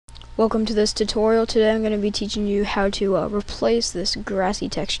Welcome to this tutorial. Today I'm going to be teaching you how to replace this grassy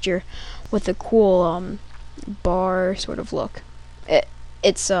texture with a cool bar sort of look.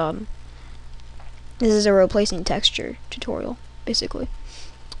 This is a replacing texture tutorial, basically.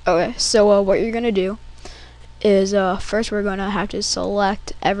 Okay, so what you're going to do is first we're going to have to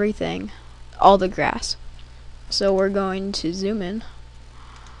select everything, all the grass. So we're going to zoom in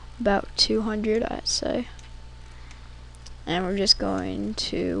about 200, I'd say. And we're just going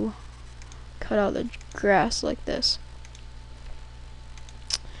to cut out the grass like this.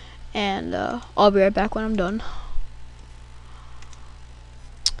 And I'll be right back when I'm done.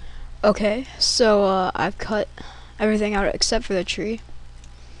 Okay, so I've cut everything out except for the tree.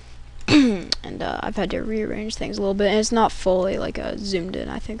 And I've had to rearrange things a little bit, and it's not fully like zoomed in.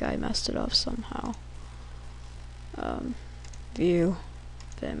 I think I messed it up somehow. View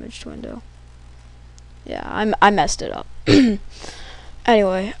the image window. Yeah, I messed it up.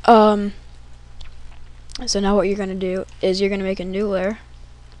 Anyway, so now what you're gonna do is you're gonna make a new layer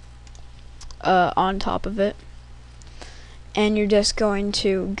on top of it, and you're just going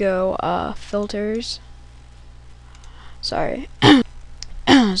to go filters. Sorry.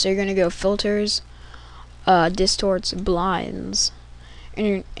 So you're gonna go filters, distorts, blinds,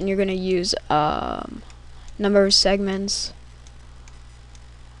 and you're gonna use number of segments.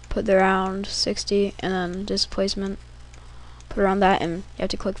 Put around 60, and then displacement. Put around that, and you have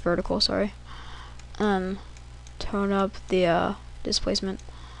to click vertical. Sorry. And tone up the displacement,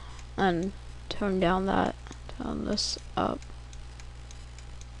 and tone down that. Tone this up.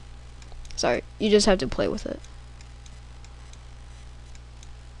 Sorry, you just have to play with it.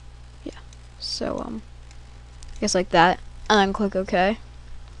 Yeah. So I guess like that, and then click OK.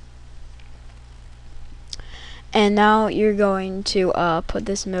 And now you're going to put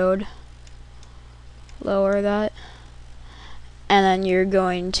this mode, lower that, and then you're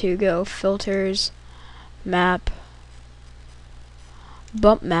going to go filters, map,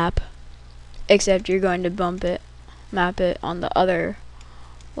 bump map, except you're going to map it on the other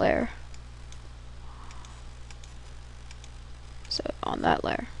layer. So on that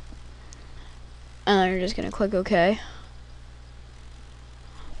layer. And then you're just going to click OK.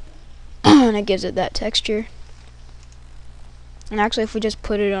 And it gives it that texture. And actually, if we just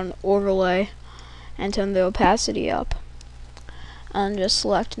put it on overlay and turn the opacity up and just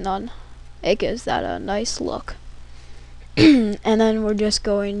select none, it gives that a nice look. And then we're just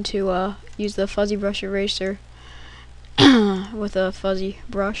going to use the fuzzy brush eraser with a fuzzy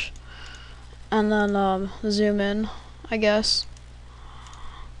brush, and then zoom in, I guess,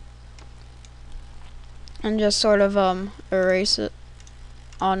 and just sort of erase it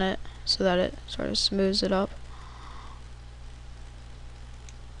on it so that it sort of smooths it up.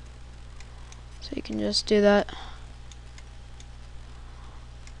 So you can just do that.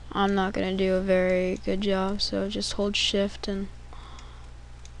 I'm not going to do a very good job, so just hold shift and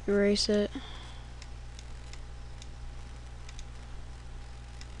erase it.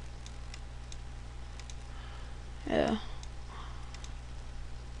 Yeah.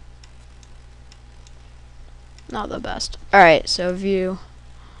 Not the best. Alright, so view,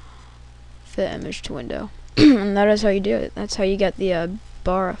 fit image to window. And that is how you do it. That's how you get the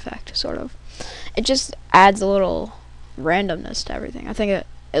bar effect, sort of. It just adds a little randomness to everything. I think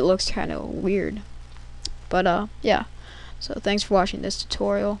it looks kind of weird, but yeah. So thanks for watching this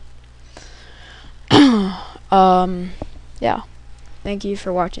tutorial. Yeah, thank you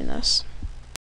for watching this.